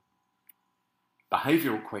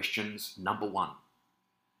Behavioural questions number 1.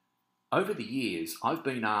 Over the years, I've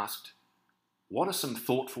been asked, what are some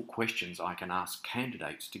thoughtful questions I can ask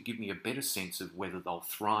candidates to give me a better sense of whether they'll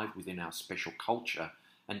thrive within our special culture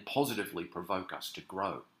and positively provoke us to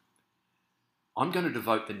grow? I'm going to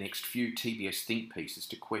devote the next few TBS Think pieces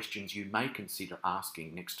to questions you may consider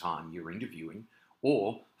asking next time you're interviewing,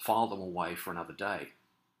 or file them away for another day.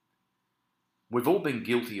 We've all been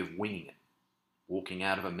guilty of winging it, walking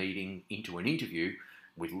out of a meeting into an interview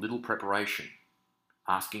with little preparation,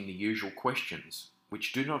 asking the usual questions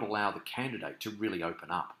which do not allow the candidate to really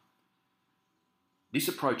open up. This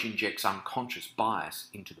approach injects unconscious bias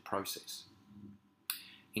into the process.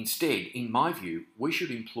 Instead, in my view, we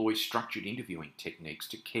should employ structured interviewing techniques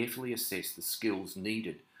to carefully assess the skills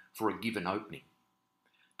needed for a given opening,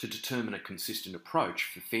 to determine a consistent approach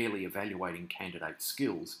for fairly evaluating candidate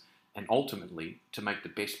skills, and ultimately to make the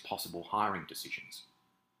best possible hiring decisions.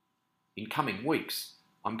 In coming weeks,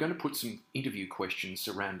 I'm going to put some interview questions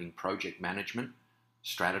surrounding project management,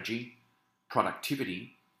 strategy,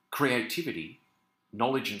 productivity, creativity,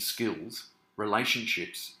 knowledge and skills,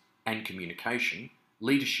 relationships and communication,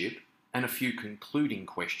 leadership, and a few concluding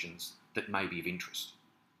questions that may be of interest.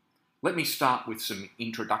 Let me start with some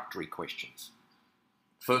introductory questions.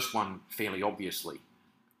 First one, fairly obviously,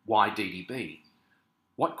 why DDB?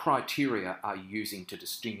 What criteria are you using to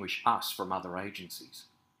distinguish us from other agencies?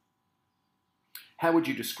 How would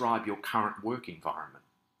you describe your current work environment?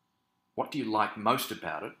 What do you like most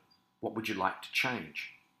about it? What would you like to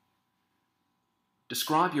change?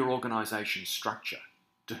 Describe your organisation's structure.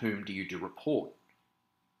 To whom do you report?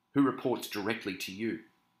 Who reports directly to you?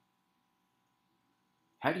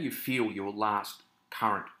 How do you feel your last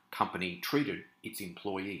current company treated its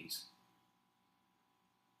employees?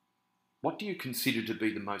 What do you consider to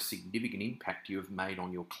be the most significant impact you have made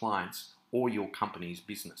on your clients or your company's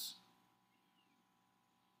business?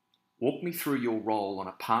 Walk me through your role on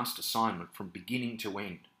a past assignment from beginning to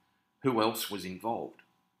end. Who else was involved?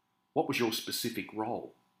 What was your specific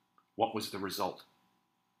role? What was the result?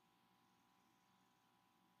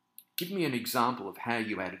 Give me an example of how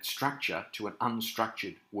you added structure to an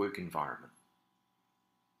unstructured work environment.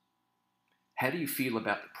 How do you feel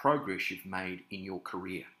about the progress you've made in your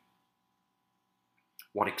career?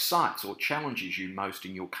 What excites or challenges you most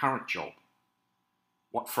in your current job?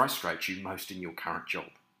 What frustrates you most in your current job?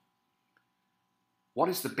 What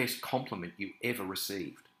is the best compliment you ever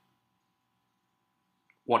received?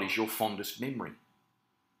 What is your fondest memory?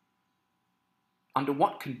 Under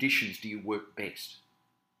what conditions do you work best?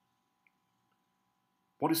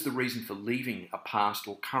 What is the reason for leaving a past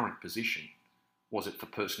or current position? Was it for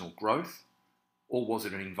personal growth, or was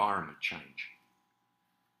it an environment change?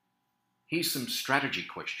 Here's some strategy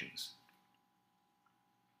questions.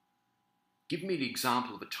 Give me an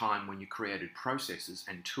example of a time when you created processes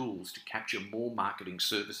and tools to capture more marketing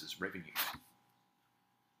services revenue.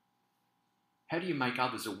 How do you make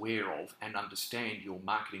others aware of and understand your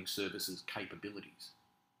marketing services capabilities?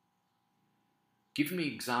 Give me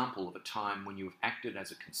an example of a time when you have acted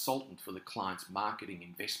as a consultant for the client's marketing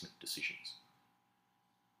investment decisions.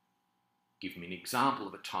 Give me an example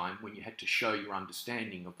of a time when you had to show your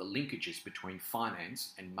understanding of the linkages between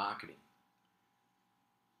finance and marketing.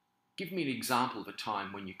 Give me an example of a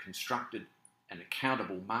time when you constructed an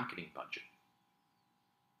accountable marketing budget.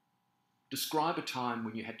 Describe a time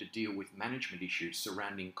when you had to deal with management issues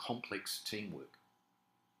surrounding complex teamwork.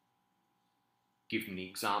 Give me an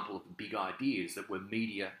example of the big ideas that were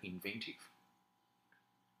media inventive.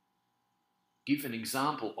 Give an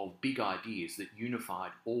example of big ideas that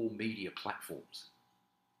unified all media platforms.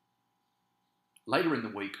 Later in the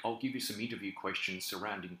week, I'll give you some interview questions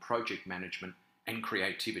surrounding project management and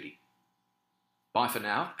creativity. Bye for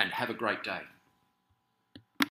now, and have a great day.